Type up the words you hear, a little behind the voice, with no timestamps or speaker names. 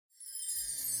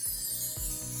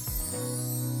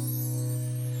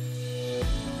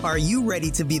Are you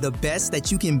ready to be the best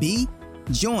that you can be?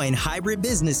 Join hybrid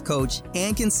business coach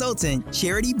and consultant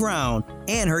Charity Brown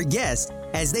and her guest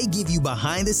as they give you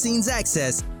behind-the-scenes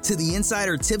access to the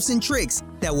insider tips and tricks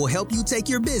that will help you take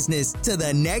your business to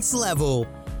the next level.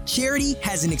 Charity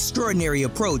has an extraordinary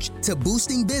approach to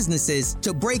boosting businesses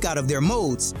to break out of their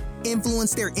modes,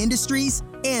 influence their industries,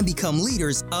 and become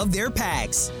leaders of their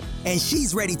packs. And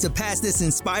she's ready to pass this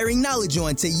inspiring knowledge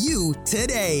on to you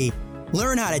today.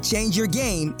 Learn how to change your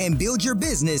game and build your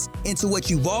business into what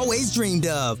you've always dreamed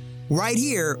of, right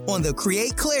here on the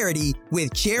Create Clarity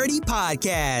with Charity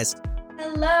podcast.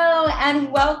 Hello, and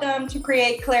welcome to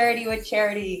Create Clarity with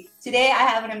Charity. Today, I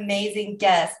have an amazing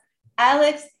guest,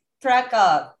 Alex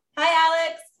Trekov. Hi,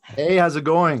 Alex. Hey, how's it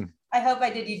going? I hope I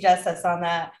did you justice on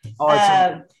that.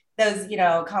 Those,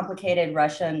 complicated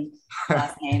Russian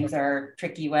last names are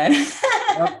tricky when.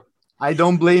 Yep. I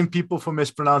don't blame people for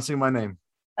mispronouncing my name.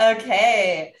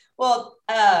 Okay. Well,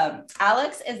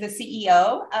 Alex is the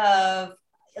CEO of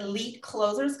Elite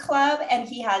Closers Club, and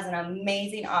he has an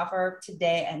amazing offer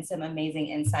today and some amazing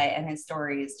insight, and his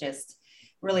story is just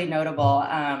really notable.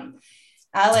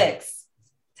 Alex,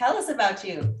 tell us about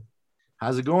you.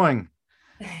 How's it going?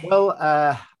 Well,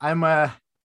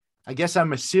 I guess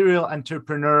I'm a serial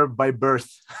entrepreneur by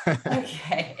birth.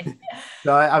 Okay.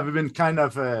 So I've been kind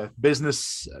of a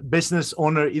business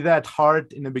owner, either at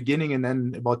heart in the beginning, and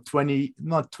then about 20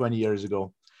 years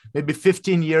ago, maybe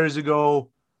 15 years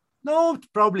ago. No,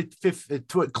 probably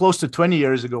close to 20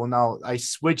 years ago now, I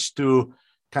switched to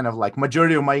kind of like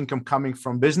majority of my income coming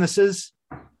from businesses.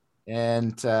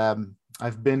 And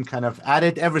I've been kind of at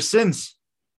it ever since.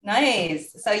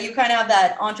 Nice. So you kind of have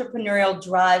that entrepreneurial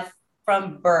drive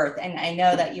from birth. And I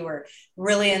know that you were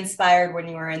really inspired when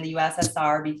you were in the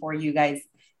USSR before you guys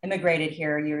immigrated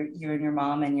here, you and your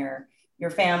mom and your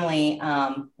family.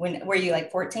 When were you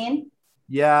like 14?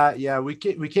 Yeah. We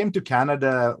came to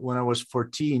Canada when I was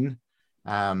 14.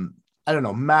 I don't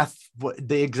know,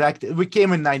 we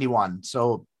came in 91.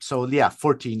 So yeah,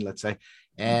 14, let's say.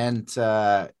 And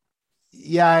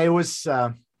it was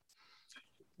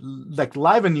like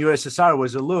life in USSR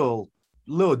was a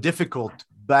little difficult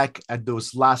back at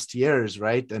those last years,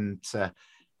 right? And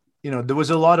there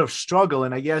was a lot of struggle.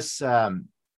 And I guess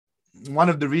one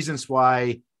of the reasons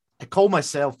why I call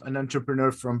myself an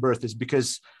entrepreneur from birth is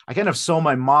because I kind of saw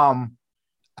my mom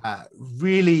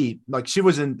really, like, she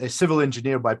was a civil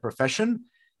engineer by profession,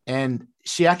 and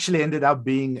she actually ended up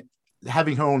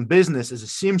having her own business as a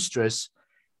seamstress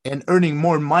and earning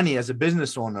more money as a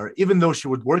business owner, even though she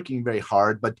was working very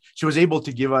hard, but she was able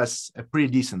to give us a pretty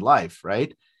decent life,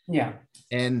 right? Yeah.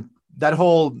 And that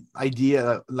whole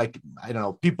idea, like, I don't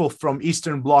know, people from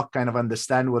Eastern Bloc kind of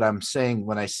understand what I'm saying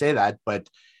when I say that, but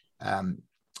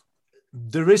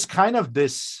there is kind of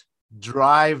this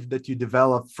drive that you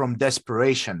develop from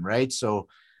desperation, right? So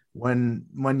when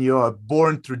you're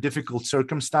born through difficult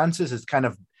circumstances, it's kind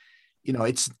of,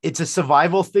 it's a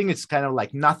survival thing. It's kind of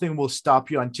like nothing will stop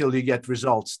you until you get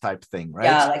results type thing, right?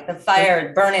 Yeah, like the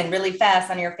fire burning really fast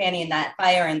on your fanny and that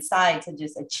fire inside to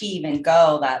just achieve and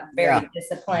go, that very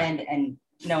disciplined and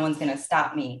no one's going to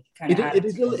stop me kind of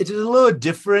attitude. It is a little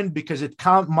different because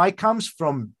mine comes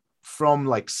from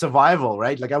like survival,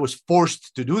 right? Like I was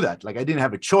forced to do that. Like I didn't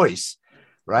have a choice,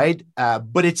 right?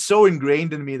 But it's so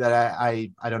ingrained in me that I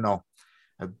don't know.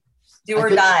 Do or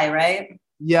die, right?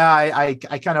 Yeah, I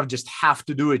kind of just have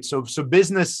to do it. So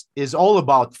business is all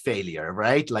about failure,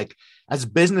 right? Like as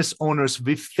business owners,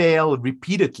 we fail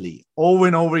repeatedly over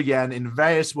and over again in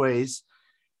various ways.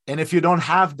 And if you don't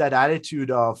have that attitude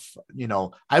of,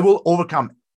 I will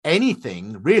overcome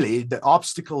anything, really, the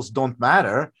obstacles don't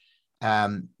matter.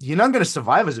 You're not going to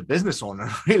survive as a business owner,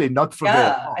 really, not for very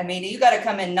long. I mean, you got to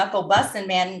come in knuckle busting,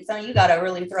 man. So you got to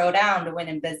really throw down to win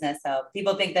in business. So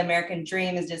people think the American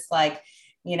dream is just like,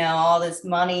 all this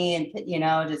money and,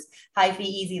 just high fee,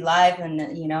 easy life. And,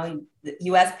 the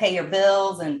US pay your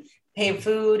bills and pay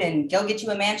food and go get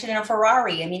you a mansion and a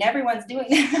Ferrari. I mean, everyone's doing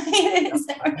that.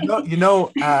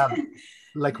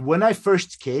 Like when I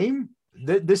first came,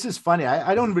 this is funny.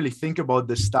 I don't really think about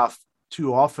this stuff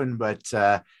too often, but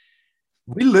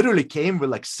we literally came with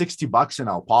like $60 in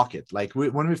our pocket. Like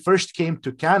when we first came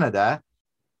to Canada,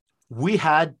 we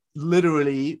had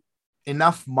literally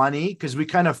enough money because we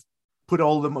kind of put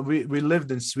we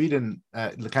lived in Sweden.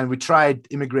 We tried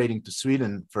immigrating to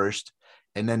Sweden first,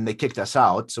 and then they kicked us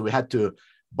out. So we had to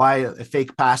buy a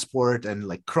fake passport and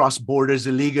like cross borders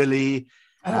illegally.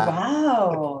 Oh,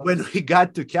 wow. When we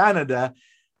got to Canada,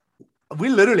 we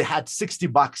literally had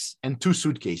 $60 and 2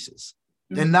 suitcases,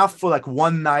 enough for like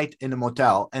one night in a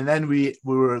motel. And then we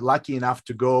were lucky enough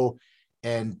to go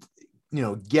and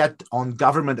get on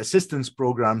government assistance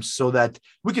programs so that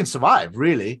we can survive,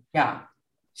 really. Yeah.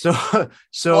 So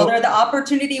well, the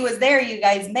opportunity was there. You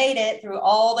guys made it through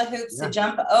all the hoops to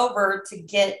jump over to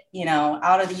get,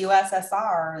 out of the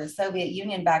USSR. The Soviet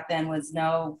Union back then was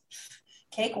no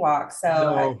cakewalk.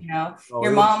 So,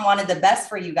 your mom wanted the best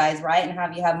for you guys, right? And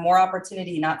have you have more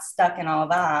opportunity, not stuck in all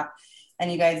that.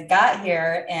 And you guys got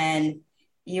here and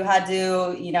you had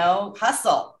to,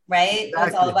 hustle, right? Exactly.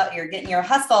 It's all about getting your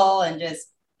hustle and just.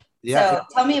 So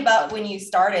tell me about when you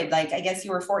started. Like, I guess you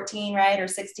were 14, right? Or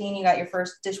 16, you got your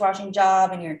first dishwashing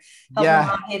job and you're helping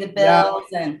mom pay the bills.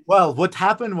 And well, what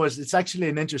happened was, it's actually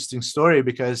an interesting story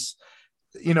because,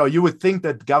 you would think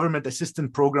that government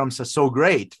assistance programs are so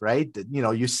great, right?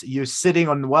 You're sitting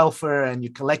on welfare and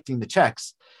you're collecting the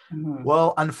checks. Mm-hmm.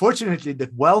 Well, unfortunately, the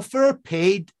welfare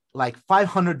paid like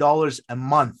 $500 a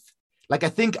month. Like, I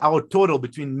think our total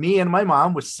between me and my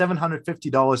mom was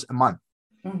 $750 a month.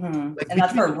 Mm-hmm. Like, and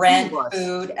that's for rent,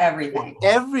 food, everything.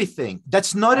 Everything.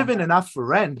 That's not even enough for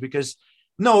rent because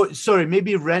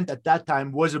maybe rent at that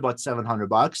time was about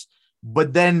 $700.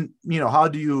 But then, how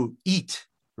do you eat?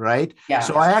 Right. Yeah.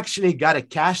 So I actually got a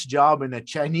cash job in a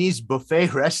Chinese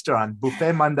buffet restaurant,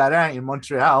 Buffet Mandarin in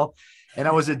Montreal. And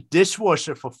I was a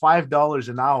dishwasher for $5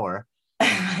 an hour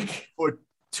for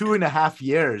 2.5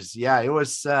 years. Yeah, it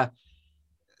was,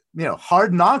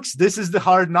 hard knocks. This is the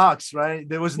hard knocks, right?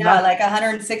 There was like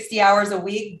 160 hours a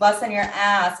week, busting your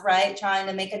ass, right? Trying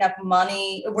to make enough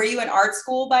money. Were you in art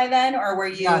school by then, or were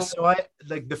you? Yeah, so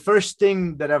the first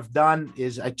thing that I've done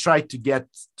is I tried to get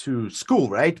to school,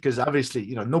 right? Because obviously,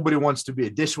 nobody wants to be a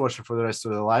dishwasher for the rest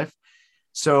of their life.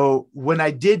 So when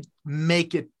I did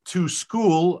make it to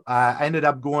school, I ended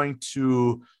up going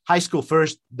to high school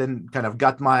first, then kind of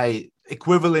got my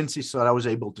equivalency so that I was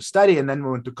able to study, and then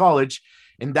we went to college.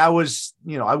 And that was,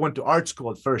 I went to art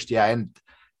school at first. Yeah. And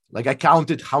like, I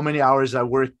counted how many hours I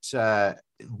worked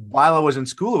while I was in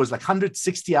school. It was like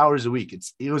 160 hours a week.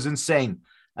 It was insane.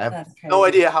 I have no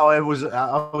idea how I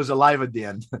was alive at the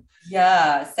end.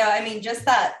 Yeah. So, I mean, just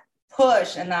that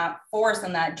push and that force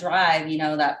and that drive,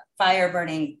 that fire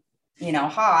burning,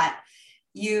 hot,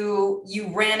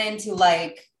 you ran into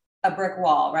like a brick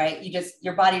wall, right?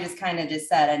 Your body just kind of just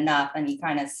said enough and you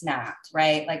kind of snapped,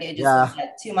 right? Like it just was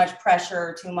like too much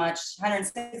pressure, too much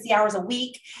 160 hours a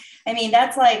week. I mean,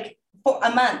 that's like a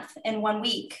month in 1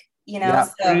 week, Yeah,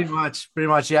 so. pretty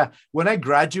much. Yeah. When I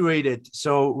graduated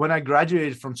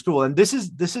from school, and this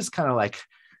is kind of like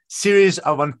series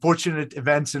of unfortunate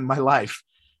events in my life.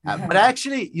 But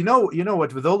actually, you know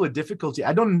what, with all the difficulty,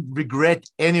 I don't regret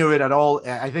any of it at all.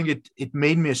 I think it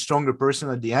made me a stronger person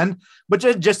at the end. But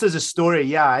just as a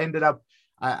story, I ended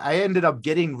up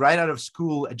getting right out of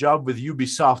school a job with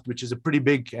Ubisoft, which is a pretty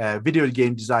big video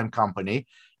game design company.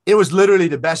 It was literally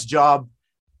the best job,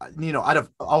 out of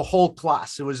our whole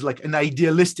class. It was like an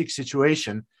idealistic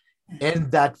situation.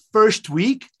 And that first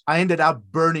week, I ended up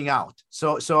burning out.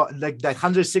 So like that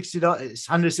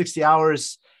 160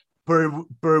 hours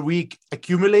per week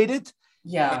accumulated.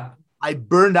 Yeah. I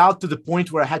burned out to the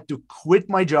point where I had to quit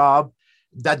my job,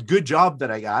 that good job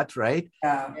that I got, right?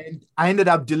 Yeah. And I ended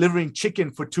up delivering chicken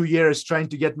for 2 years, trying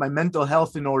to get my mental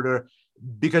health in order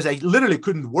because I literally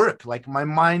couldn't work. Like my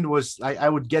mind was, I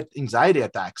would get anxiety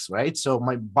attacks, right? So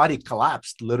my body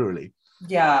collapsed literally.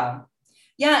 Yeah.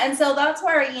 Yeah. And so that's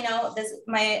where,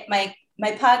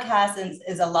 my podcast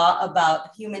is a lot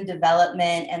about human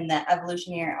development and the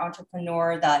evolutionary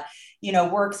entrepreneur that,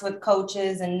 works with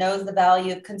coaches and knows the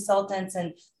value of consultants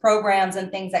and programs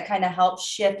and things that kind of help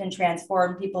shift and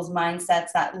transform people's mindsets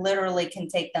that literally can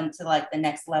take them to like the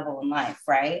next level in life.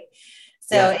 Right.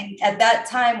 So at that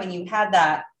time, when you had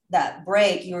that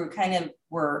break, you were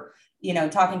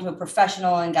talking to a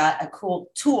professional and got a cool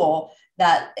tool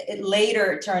that it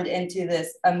later turned into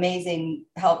this amazing,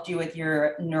 helped you with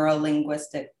your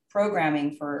neuro-linguistic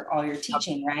programming for all your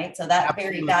teaching, right? So that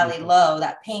very valley low,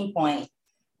 that pain point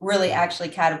really actually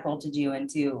catapulted you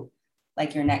into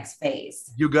like your next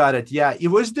phase. You got it. Yeah, it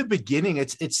was the beginning.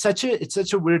 It's such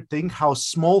a weird thing how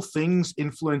small things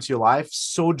influence your life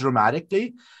so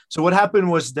dramatically. So what happened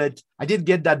was that I did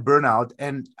get that burnout,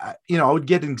 and I would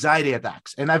get anxiety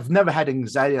attacks, and I've never had an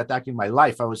anxiety attack in my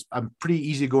life. I'm a pretty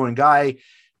easygoing guy.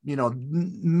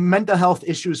 Mental health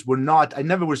issues were not. I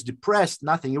never was depressed.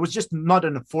 Nothing. It was just not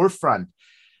in the forefront.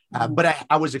 But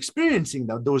I was experiencing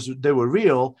them. They were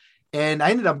real, and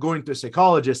I ended up going to a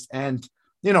psychologist. And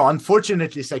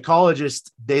unfortunately,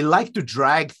 psychologists, they like to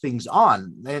drag things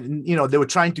on, and they were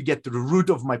trying to get to the root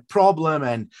of my problem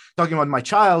and talking about my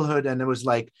childhood. And it was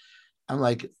like, I'm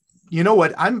like, you know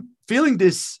what? I'm feeling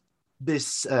this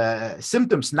this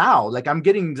symptoms now. Like I'm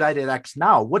getting anxiety attacks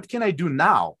now. What can I do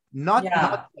now? Not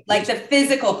like the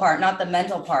physical part, not the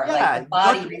mental part, like the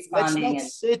body responding.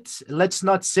 Let's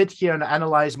not sit here and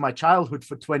analyze my childhood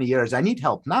for 20 years. I need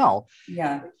help now.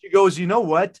 Yeah. She goes, you know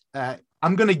what?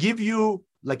 I'm going to give you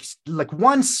like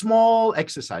one small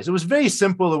exercise. It was very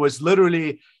simple. It was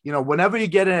literally, whenever you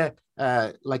get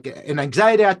an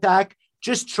anxiety attack,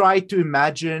 just try to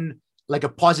imagine like a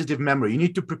positive memory. You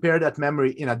need to prepare that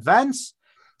memory in advance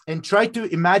and try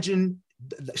to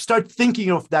start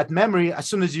thinking of that memory as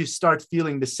soon as you start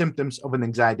feeling the symptoms of an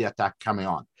anxiety attack coming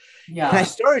on. Yeah. And I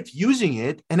started using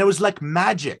it and it was like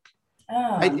magic.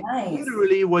 Oh, nice. It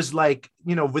literally was like,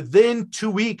 within 2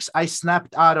 weeks, I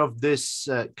snapped out of this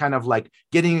kind of like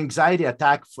getting anxiety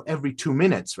attack for every 2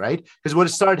 minutes, right? Because what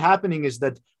started happening is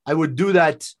that I would do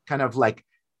that kind of like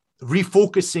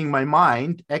refocusing my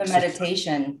mind.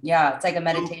 Meditation. Yeah. It's like a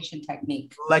meditation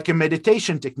technique. Like a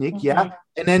meditation technique. Mm-hmm. Yeah.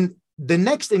 And then the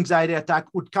next anxiety attack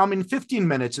would come in 15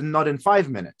 minutes and not in 5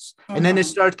 minutes. Mm-hmm. And then it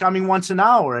started coming once an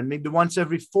hour and maybe once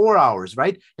every 4 hours,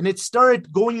 right? And it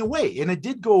started going away. And it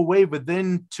did go away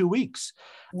within 2 weeks.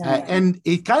 And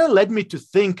it kind of led me to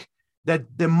think that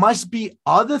there must be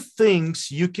other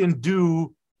things you can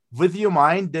do with your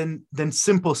mind than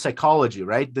simple psychology,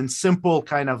 right? Than simple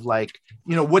kind of like,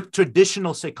 what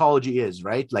traditional psychology is,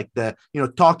 right? Like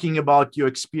talking about your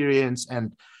experience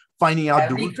and finding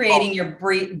out recreating your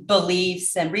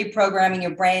beliefs and reprogramming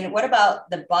your brain. What about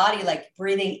the body, like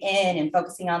breathing in and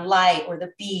focusing on light or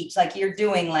the beach, like you're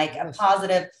doing, like a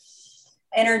positive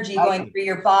energy going through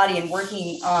your body and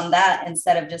working on that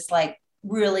instead of just like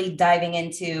really diving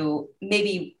into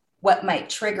maybe what might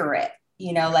trigger it,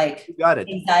 like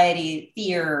anxiety,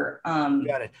 fear.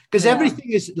 Got it. Because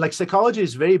everything is like psychology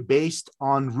is very based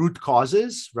on root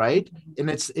causes, right? Mm-hmm. And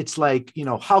it's like,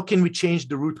 how can we change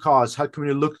the root cause? How can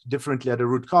we look differently at the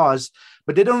root cause?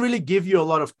 But they don't really give you a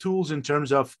lot of tools in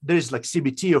terms of, there's like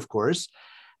CBT, of course.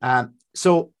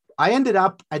 So I ended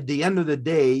up at the end of the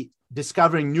day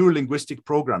discovering neurolinguistic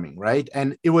programming, right?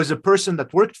 And it was a person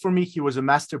that worked for me. He was a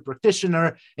master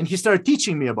practitioner and he started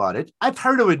teaching me about it. I've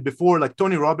heard of it before, like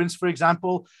Tony Robbins, for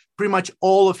example. Pretty much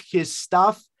all of his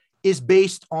stuff is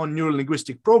based on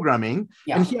neurolinguistic programming.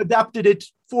 Yeah. And he adapted it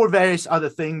for various other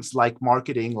things like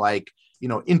marketing, like,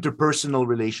 interpersonal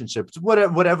relationships,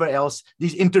 whatever else,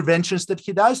 these interventions that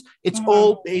he does, it's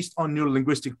all based on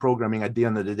neurolinguistic programming at the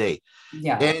end of the day.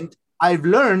 Yeah. And I've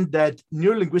learned that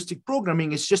neurolinguistic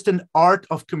programming is just an art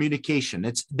of communication.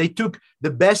 They took the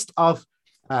best of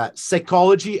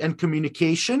psychology and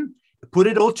communication, put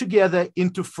it all together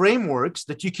into frameworks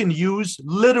that you can use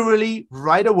literally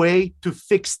right away to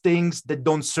fix things that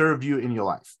don't serve you in your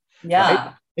life. Yeah.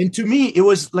 Right? And to me, it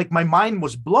was like my mind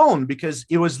was blown because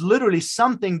it was literally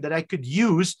something that I could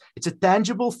use. It's a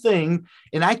tangible thing,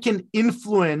 and I can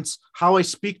influence how I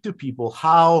speak to people,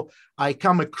 how I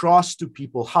come across to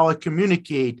people, how I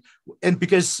communicate. And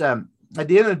because at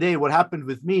the end of the day, what happened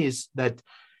with me is that,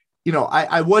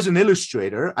 I was an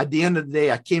illustrator. At the end of the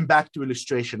day, I came back to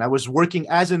illustration. I was working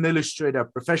as an illustrator,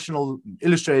 professional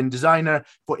illustrator and designer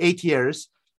for 8 years.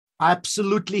 I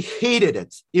absolutely hated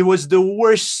it. It was the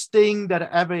worst thing that I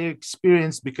ever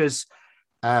experienced because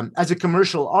as a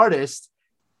commercial artist,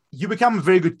 you become a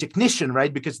very good technician,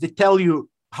 right? Because they tell you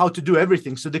how to do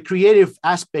everything. So the creative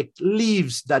aspect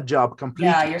leaves that job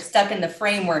completely. Yeah, you're stuck in the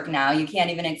framework now. You can't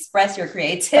even express your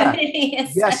creativity. Yeah.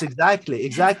 Yes,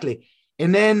 exactly.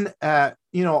 And then,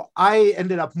 I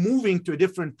ended up moving to a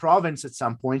different province at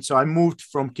some point. So I moved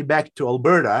from Quebec to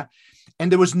Alberta,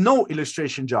 and there was no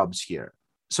illustration jobs here.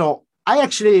 So I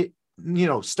actually,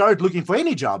 started looking for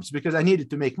any jobs because I needed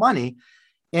to make money.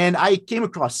 And I came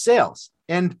across sales.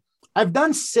 And I've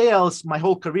done sales my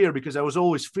whole career because I was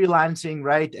always freelancing,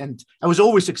 right? And I was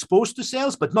always exposed to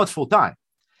sales, but not full time.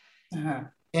 Uh-huh.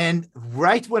 And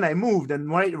right when I moved and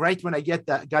right when I got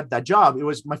that job, it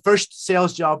was my first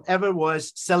sales job ever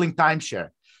was selling timeshare.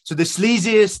 So the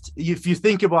sleaziest, if you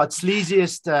think about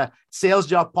sleaziest sales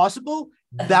job possible,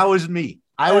 that was me.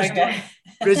 I was doing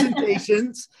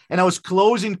presentations and I was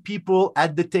closing people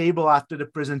at the table after the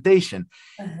presentation.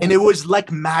 And it was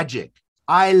like magic.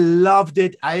 I loved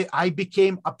it. I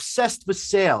became obsessed with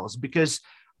sales because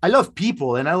I love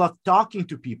people and I love talking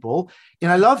to people.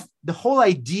 And I love the whole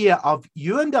idea of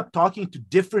you end up talking to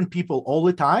different people all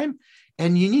the time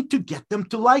and you need to get them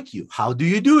to like you. How do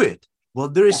you do it? Well,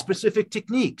 there is specific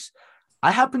techniques.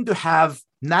 I happen to have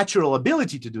natural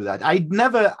ability to do that. I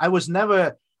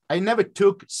never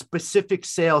took specific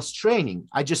sales training.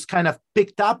 I just kind of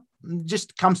picked up,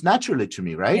 just comes naturally to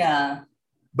me, right? Yeah.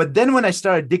 But then when I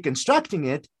started deconstructing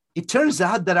it, it turns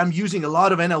out that I'm using a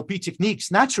lot of NLP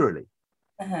techniques naturally.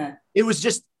 Uh-huh. It was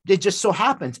just it just so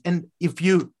happens. And if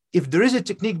there is a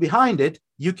technique behind it,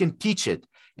 you can teach it.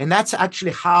 And that's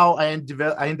actually how I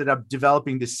ended up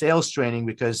developing the sales training,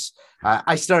 because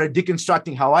I started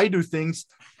deconstructing how I do things.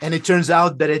 And it turns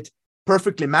out that it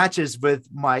perfectly matches with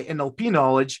my NLP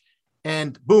knowledge.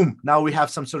 And boom, now we have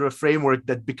some sort of framework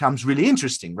that becomes really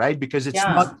interesting, right? Because it's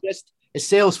not just a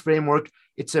sales framework.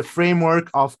 It's a framework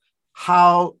of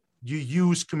how you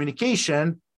use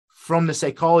communication from the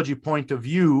psychology point of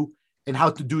view and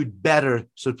how to do it better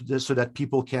so that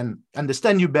people can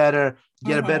understand you better,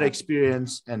 get a better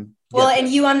experience. And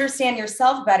you understand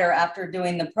yourself better after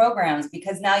doing the programs,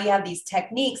 because now you have these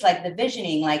techniques like the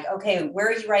visioning, like, okay, where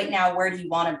are you right now? Where do you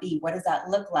want to be? What does that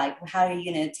look like? How are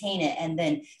you going to attain it? And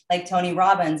then like Tony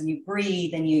Robbins, you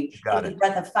breathe and you get the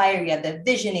breath of fire, you have the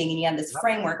visioning and you have this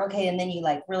framework. Okay. And then you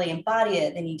like really embody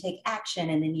it. Then you take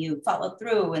action and then you follow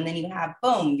through, and then you have,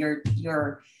 boom, your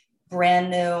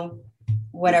brand new,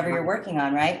 whatever you're working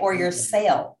on, right? Or your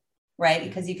sale, right?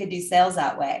 Because you could do sales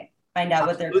that way. Find out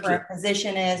what their current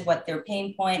position is, what their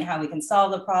pain point, how we can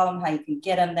solve the problem, how you can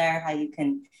get them there, how you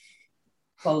can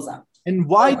close them. And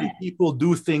why do people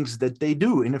do things that they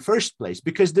do in the first place?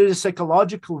 Because there's a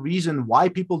psychological reason why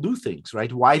people do things,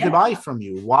 right? Why they buy from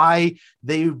you, why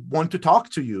they want to talk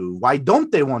to you, why don't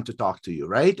they want to talk to you,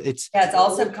 right? It's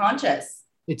all subconscious.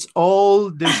 There's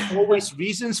always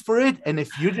reasons for it. And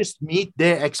if you just meet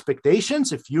their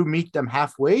expectations, if you meet them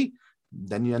halfway,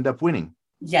 then you end up winning.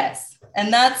 Yes.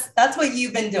 And that's what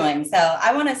you've been doing. So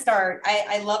I want to start.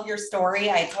 I love your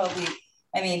story.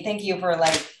 Thank you for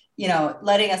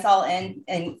letting us all in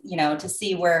and, to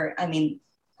see where,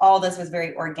 all this was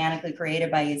very organically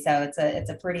created by you. So it's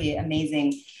a pretty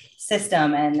amazing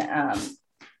system. And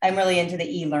I'm really into the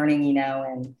e-learning,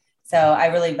 and so I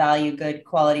really value good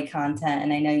quality content.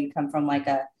 And I know you come from like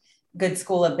a good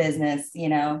school of business,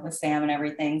 with Sam and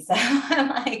everything. So I'm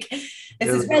like, this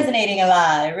is resonating a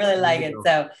lot. I really like it.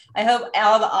 So I hope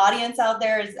all the audience out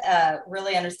there is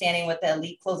really understanding what the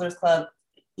Elite Closers Club,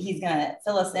 he's going to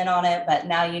fill us in on it. But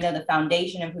now you know the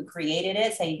foundation of who created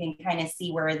it. So you can kind of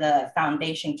see where the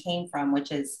foundation came from,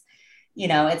 which is,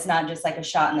 it's not just like a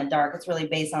shot in the dark. It's really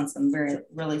based on some very,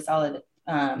 really solid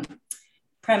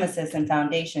premises and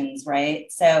foundations,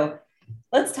 right? So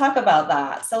let's talk about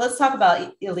that. So let's talk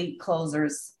about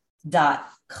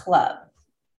EliteClosers.club.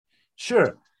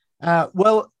 Sure.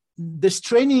 Well, this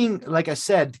training, like I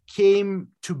said, came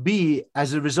to be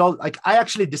as a result. Like I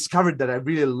actually discovered that I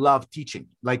really love teaching.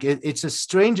 Like it's the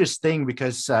strangest thing,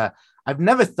 because I've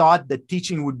never thought that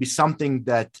teaching would be something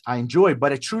that I enjoy,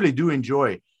 but I truly do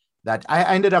enjoy that.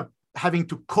 I ended up having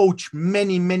to coach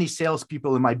many, many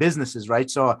salespeople in my businesses, right?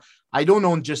 So I don't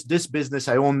own just this business.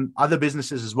 I own other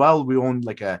businesses as well. We own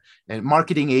like a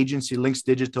marketing agency, Links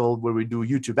Digital, where we do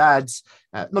YouTube ads,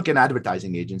 look, an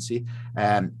advertising agency.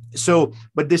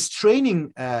 But this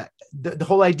training, the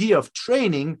whole idea of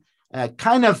training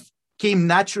kind of came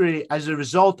naturally as a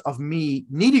result of me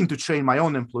needing to train my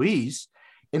own employees.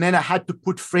 And then I had to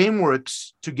put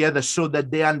frameworks together so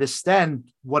that they understand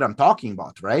what I'm talking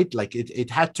about, right? Like it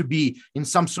had to be in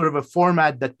some sort of a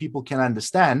format that people can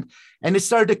understand. And it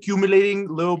started accumulating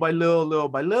little by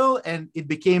little, and it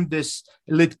became this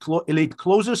Elite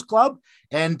Closers Club.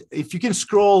 And if you can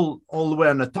scroll all the way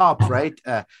on the top, right?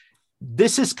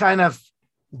 This is kind of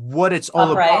what it's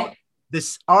all about.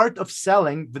 This art of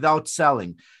selling without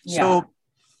selling. Yeah. So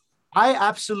I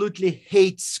absolutely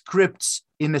hate scripts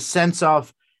in the sense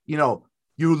of,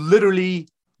 you literally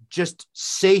just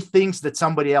say things that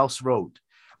somebody else wrote.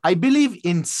 I believe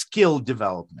in skill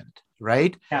development,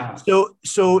 right? Yeah.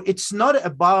 So it's not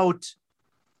about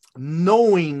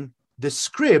knowing the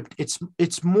script.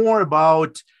 It's more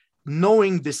about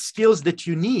knowing the skills that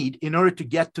you need in order to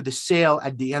get to the sale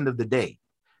at the end of the day,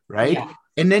 right? Yeah.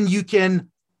 And then you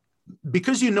can,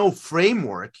 because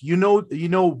framework,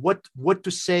 what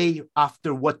to say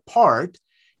after what part,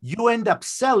 you end up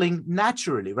selling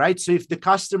naturally, right? So if the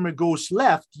customer goes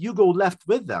left, you go left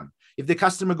with them. If the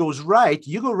customer goes right,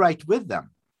 you go right with them,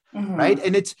 right?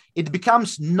 And it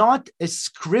becomes not a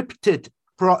scripted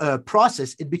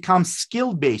process. It becomes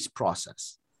skill-based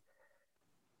process.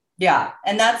 Yeah.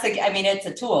 And that's, it's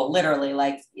a tool, literally,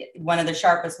 like one of the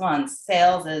sharpest ones.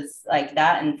 Sales is like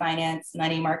that, and finance,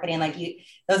 money, marketing,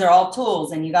 those are all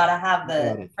tools, and you got to have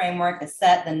the framework, the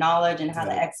set, the knowledge, and how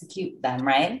to execute them,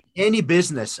 right? Any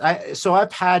business. So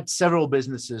I've had several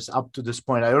businesses up to this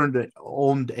point. I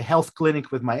owned a health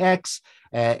clinic with my ex,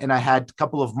 and I had a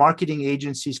couple of marketing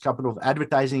agencies, a couple of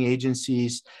advertising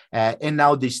agencies, and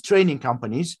now these training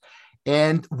companies.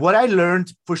 And what I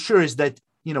learned for sure is that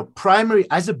primary,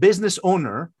 as a business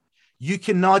owner, you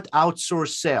cannot outsource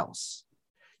sales.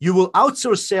 You will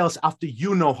outsource sales after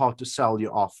you know how to sell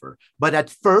your offer. But at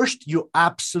first, you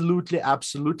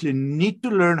absolutely need to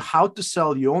learn how to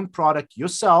sell your own product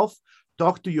yourself,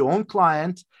 talk to your own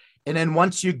client. And then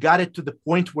once you got it to the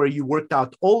point where you worked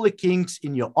out all the kinks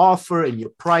in your offer and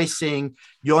your pricing,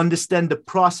 you understand the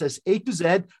process A to Z,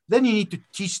 then you need to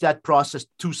teach that process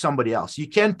to somebody else. You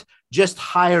can't just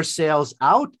hire sales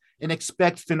out and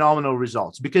expect phenomenal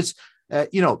results because,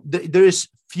 there is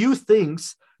few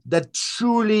things that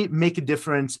truly make a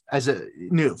difference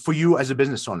for you as a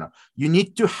business owner. You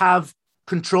need to have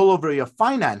control over your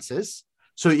finances.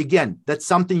 So again, that's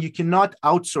something you cannot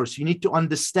outsource. You need to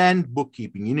understand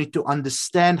bookkeeping. You need to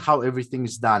understand how everything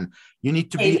is done. You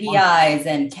need to KPIs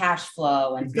and cash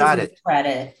flow and business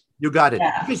credit. You got it.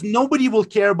 Yeah. Because nobody will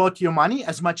care about your money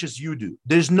as much as you do.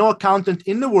 There's no accountant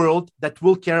in the world that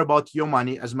will care about your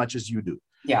money as much as you do.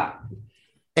 Yeah.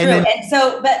 And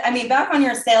so, but I mean, back on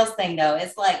your sales thing though,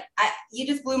 it's like, you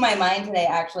just blew my mind today,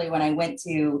 actually, when I went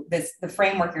to the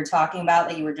framework you're talking about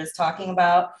that you were just talking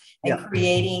about and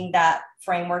creating that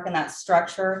framework and that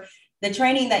structure. The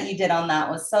training that you did on that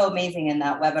was so amazing in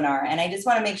that webinar. And I just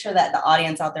want to make sure that the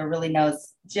audience out there really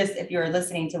knows, just if you're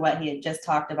listening to what he had just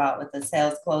talked about with the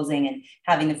sales closing and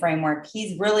having the framework,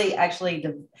 he's really actually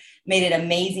made an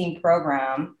amazing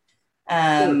program.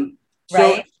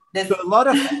 Right. So a lot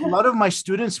of my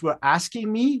students were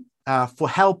asking me for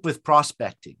help with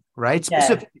prospecting, right?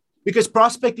 Specifically, because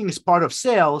prospecting is part of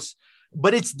sales,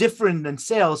 but it's different than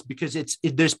sales because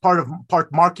there's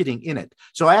part marketing in it.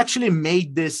 So I actually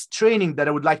made this training that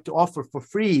I would like to offer for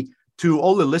free to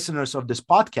all the listeners of this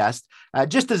podcast,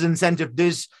 just as incentive.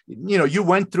 There's, you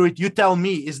went through it. You tell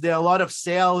me, is there a lot of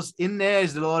sales in there?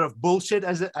 Is there a lot of bullshit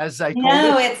as I call it?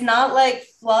 No, it's not like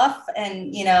fluff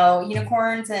and,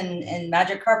 unicorns and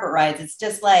magic carpet rides. It's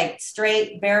just like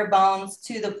straight bare bones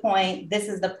to the point. This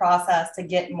is the process to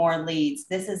get more leads.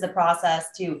 This is the process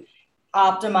to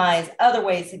optimize other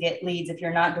ways to get leads if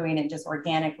you're not doing it just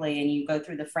organically, and you go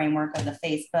through the framework of the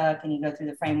Facebook and you go through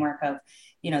the framework of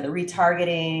the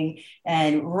retargeting,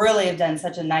 and really have done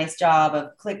such a nice job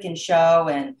of click and show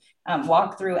and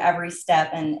walk through every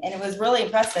step, and it was really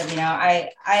impressive. I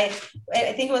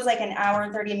think it was like an hour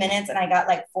and 30 minutes and I got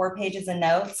like 4 pages of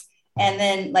notes, and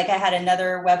then like I had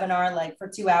another webinar like for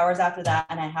 2 hours after that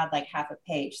and I had like half a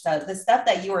page. So the stuff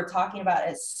that you were talking about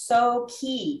is so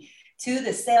key to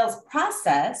the sales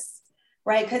process,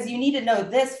 right? Because you need to know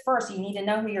this first. You need to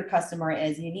know who your customer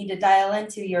is. You need to dial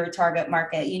into your target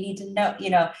market. You need to know,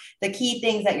 the key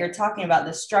things that you're talking about,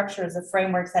 the structures, the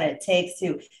frameworks that it takes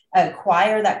to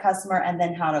acquire that customer, and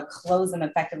then how to close them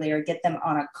effectively or get them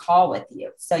on a call with you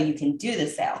so you can do the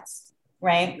sales,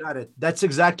 right? Got it. That's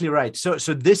exactly right. So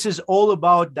this is all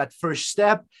about that first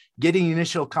step, getting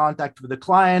initial contact with the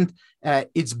client.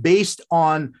 It's based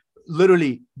on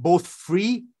literally both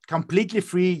completely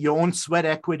free, your own sweat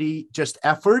equity, just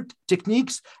effort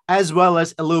techniques, as well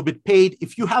as a little bit paid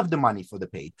if you have the money for the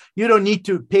paid. You don't need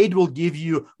to. Paid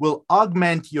will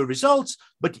augment your results,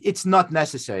 but it's not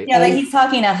necessary. Yeah, but he's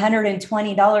talking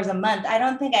 $120 a month. I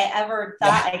don't think I ever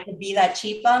thought I could be that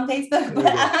cheap on Facebook, but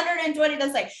 $120,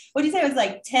 that's like, what do you say? It was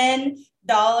like $10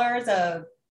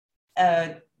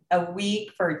 a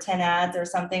week for 10 ads or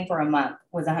something for a month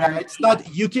was $100. It's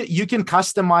not, you can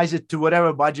customize it to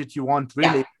whatever budget you want,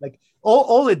 really. Yeah. Like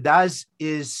all it does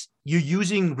is you're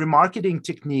using remarketing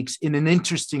techniques in an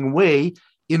interesting way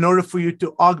in order for you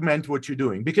to augment what you're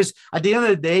doing. Because at the end of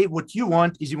the day, what you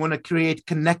want is you want to create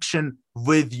connection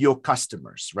with your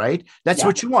customers, right? That's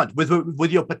what you want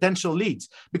with your potential leads,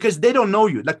 because they don't know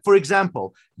you. Like, for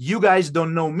example, you guys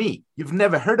don't know me. You've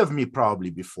never heard of me probably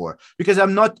before, because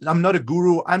I'm not a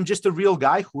guru. I'm just a real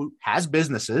guy who has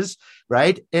businesses,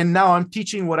 right? And now I'm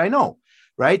teaching what I know.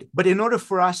 Right. But in order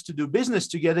for us to do business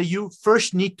together, you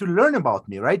first need to learn about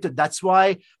me. Right. That's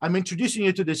why I'm introducing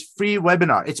you to this free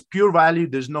webinar. It's pure value.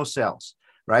 There's no sales.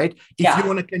 Right. If you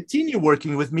want to continue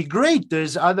working with me, great.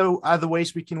 There's other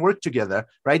ways we can work together.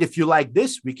 Right. If you like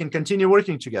this, we can continue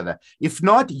working together. If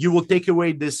not, you will take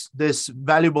away this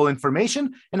valuable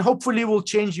information and hopefully will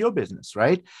change your business.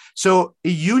 Right. So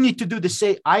you need to do the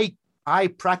same. I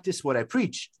practice what I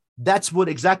preach. That's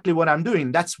exactly what I'm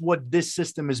doing. That's what this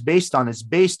system is based on. It's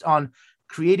based on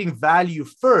creating value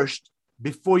first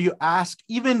before you ask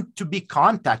even to be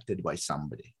contacted by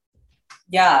somebody.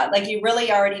 Yeah, like you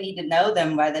really already need to know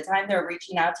them. By the time they're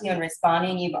reaching out to you and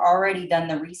responding, you've already done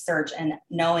the research and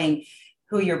knowing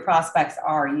who your prospects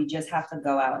are. You just have to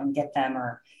go out and get them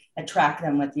or attract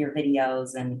them with your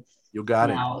videos and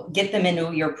get them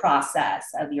into your process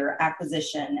of your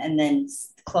acquisition and then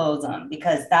close them,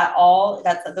 because that's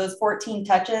those 14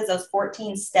 touches, those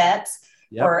 14 steps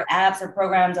Yep. or apps or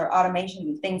programs or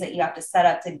automation things that you have to set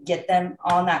up to get them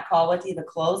on that call with you to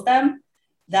close them.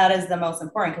 That is the most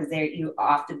important, because you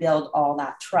have to build all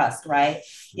that trust, right?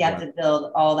 You have to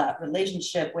build all that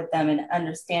relationship with them and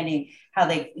understanding how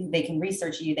they can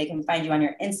research you. They can find you on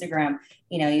your Instagram.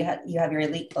 You have your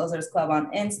Elite Closers Club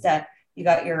on Insta. You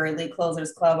got your Elite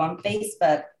Closers Club on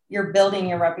Facebook. You're building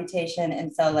your reputation.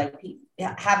 And so like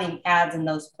having ads in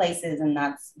those places, and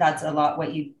that's a lot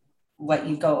what you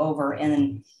go over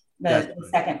in the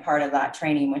second part of that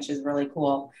training, which is really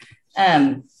cool.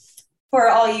 For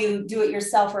all you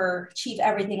do-it-yourself or chief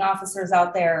everything officers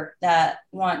out there that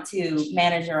want to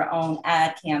manage your own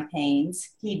ad campaigns,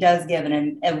 he does give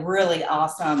a really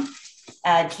awesome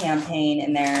ad campaign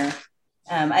in there.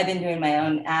 I've been doing my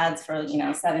own ads for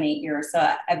 7-8 years,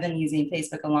 so I've been using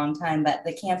Facebook a long time. But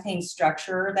the campaign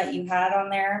structure that you had on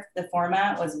there, the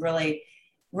format was really,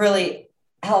 really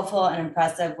helpful and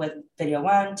impressive with video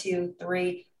 1, 2,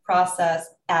 3, process,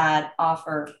 ad,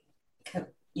 offer,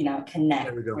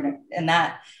 connect. And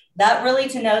that really,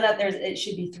 to know that it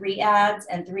should be 3 ads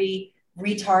and 3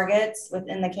 retargets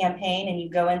within the campaign, and you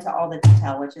go into all the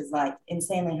detail, which is like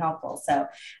insanely helpful. So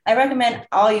I recommend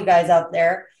all you guys out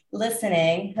there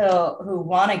listening who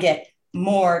want to get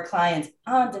more clients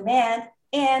on demand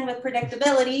and with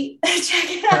predictability, check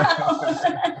it out.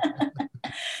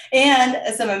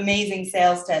 And some amazing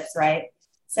sales tips, right?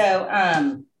 So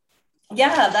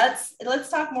let's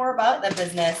talk more about the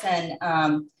business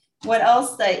and what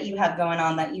else that you have going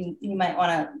on that you might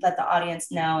want to let the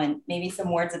audience know, and maybe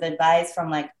some words of advice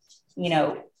from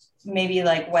maybe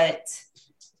like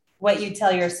what you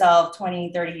tell yourself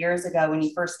 20, 30 years ago when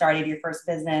you first started your first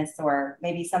business, or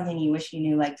maybe something you wish you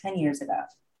knew like 10 years ago.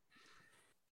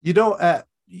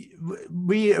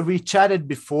 We chatted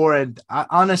before, and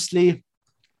honestly,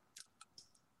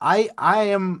 I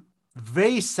am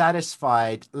very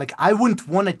satisfied. Like, I wouldn't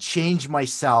want to change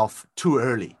myself too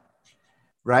early,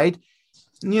 right?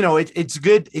 It's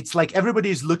good. It's like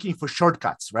everybody's looking for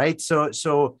shortcuts, right?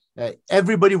 So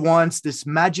everybody wants this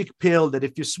magic pill that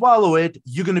if you swallow it,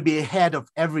 you're going to be ahead of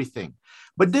everything.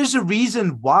 But there's a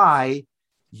reason why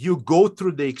you go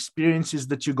through the experiences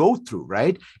that you go through,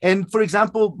 right? And for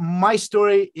example, my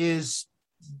story is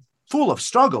full of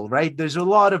struggle, right? There's a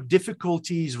lot of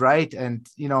difficulties, right? And,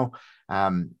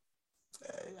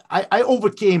 I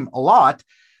overcame a lot,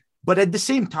 but at the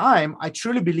same time, I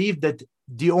truly believe that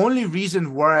the only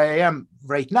reason where I am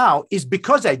right now is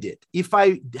because I did. If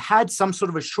I had some sort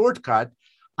of a shortcut,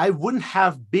 I wouldn't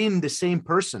have been the same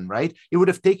person, right? It would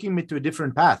have taken me to a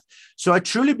different path. So I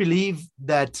truly believe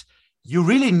that you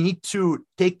really need to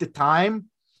take the time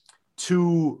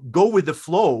to go with the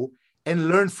flow and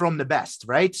learn from the best,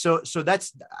 right? So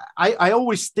that's, I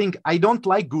always think I don't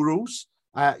like gurus.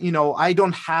 I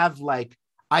don't have like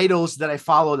idols that I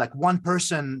follow, like one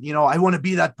person, I want to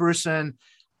be that person.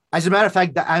 As a matter of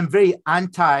fact, I'm very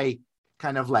anti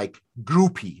kind of like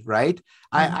groupie, right?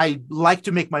 Mm-hmm. I like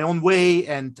to make my own way,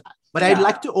 but I'd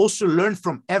like to also learn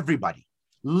from everybody,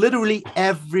 literally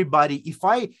everybody.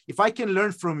 If I can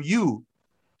learn from you,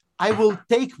 I will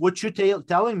take what you're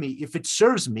telling me if it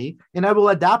serves me, and I will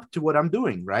adapt to what I'm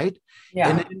doing, right? Yeah.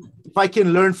 And if I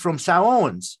can learn from Sam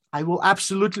Owens, I will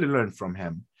absolutely learn from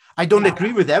him. I don't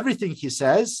agree with everything he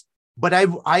says, but I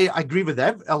agree with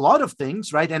a lot of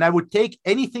things, right? And I would take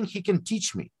anything he can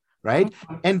teach me, right?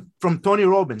 Mm-hmm. And from Tony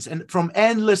Robbins and from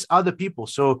endless other people.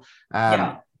 So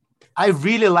I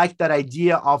really like that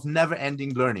idea of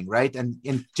never-ending learning, right?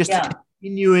 And just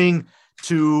continuing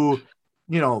to,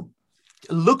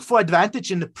 look for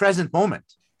advantage in the present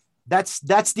moment. That's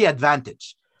the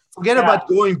advantage. Forget about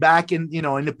going back in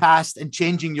the past and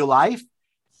changing your life.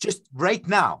 Just right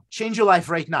now, change your life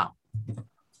right now.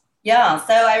 Yeah.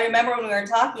 So I remember when we were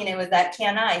talking, it was that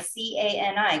CANI,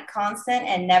 constant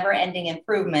and never ending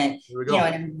improvement,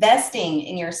 and investing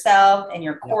in yourself and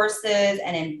your courses,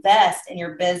 and invest in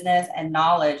your business and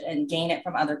knowledge and gain it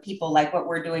from other people. Like what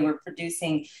we're doing, we're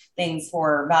producing things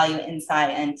for Value Insight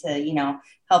and to,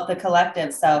 help the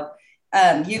collective. So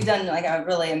you've done like a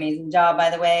really amazing job, by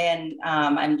the way. And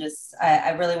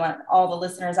I really want all the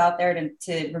listeners out there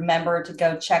to remember to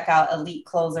go check out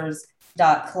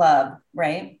eliteclosers.club,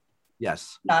 right?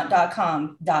 Yes. Not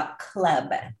 .com,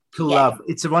 .club. Club. Yes.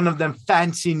 It's one of them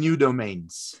fancy new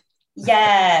domains.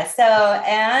 Yeah. So,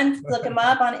 and look him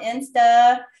up on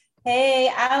Insta.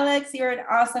 Hey, Alex, you're an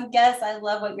awesome guest. I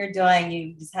love what you're doing.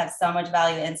 You just have so much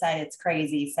value insight. It's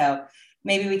crazy. So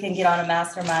maybe we can get on a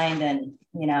mastermind and,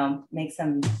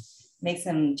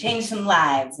 change some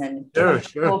lives and sure.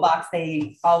 toolbox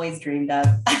they always dreamed of.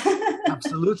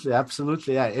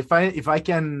 Absolutely. Yeah. If I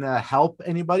can help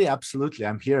anybody, absolutely.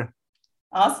 I'm here.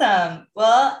 Awesome.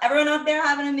 Well, everyone out there,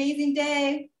 have an amazing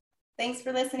day. Thanks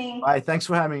for listening. Bye. Thanks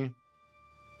for having me.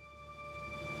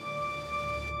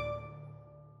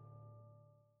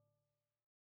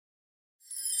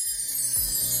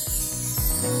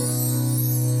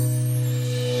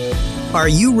 Are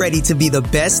you ready to be the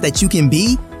best that you can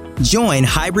be? Join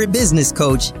hybrid business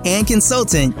coach and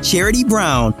consultant Charity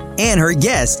Brown and her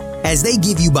guest as they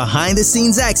give you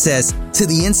behind-the-scenes access to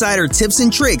the insider tips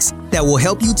and tricks that will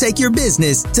help you take your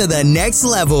business to the next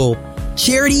level.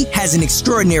 Charity has an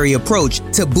extraordinary approach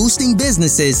to boosting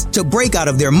businesses to break out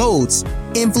of their modes,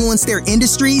 influence their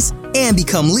industries, and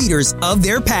become leaders of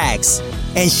their packs.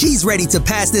 And she's ready to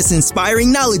pass this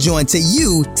inspiring knowledge on to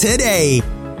you today.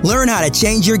 Learn how to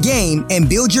change your game and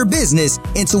build your business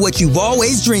into what you've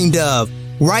always dreamed of,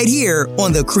 right here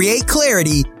on the Create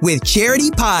Clarity with Charity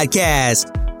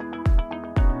podcast.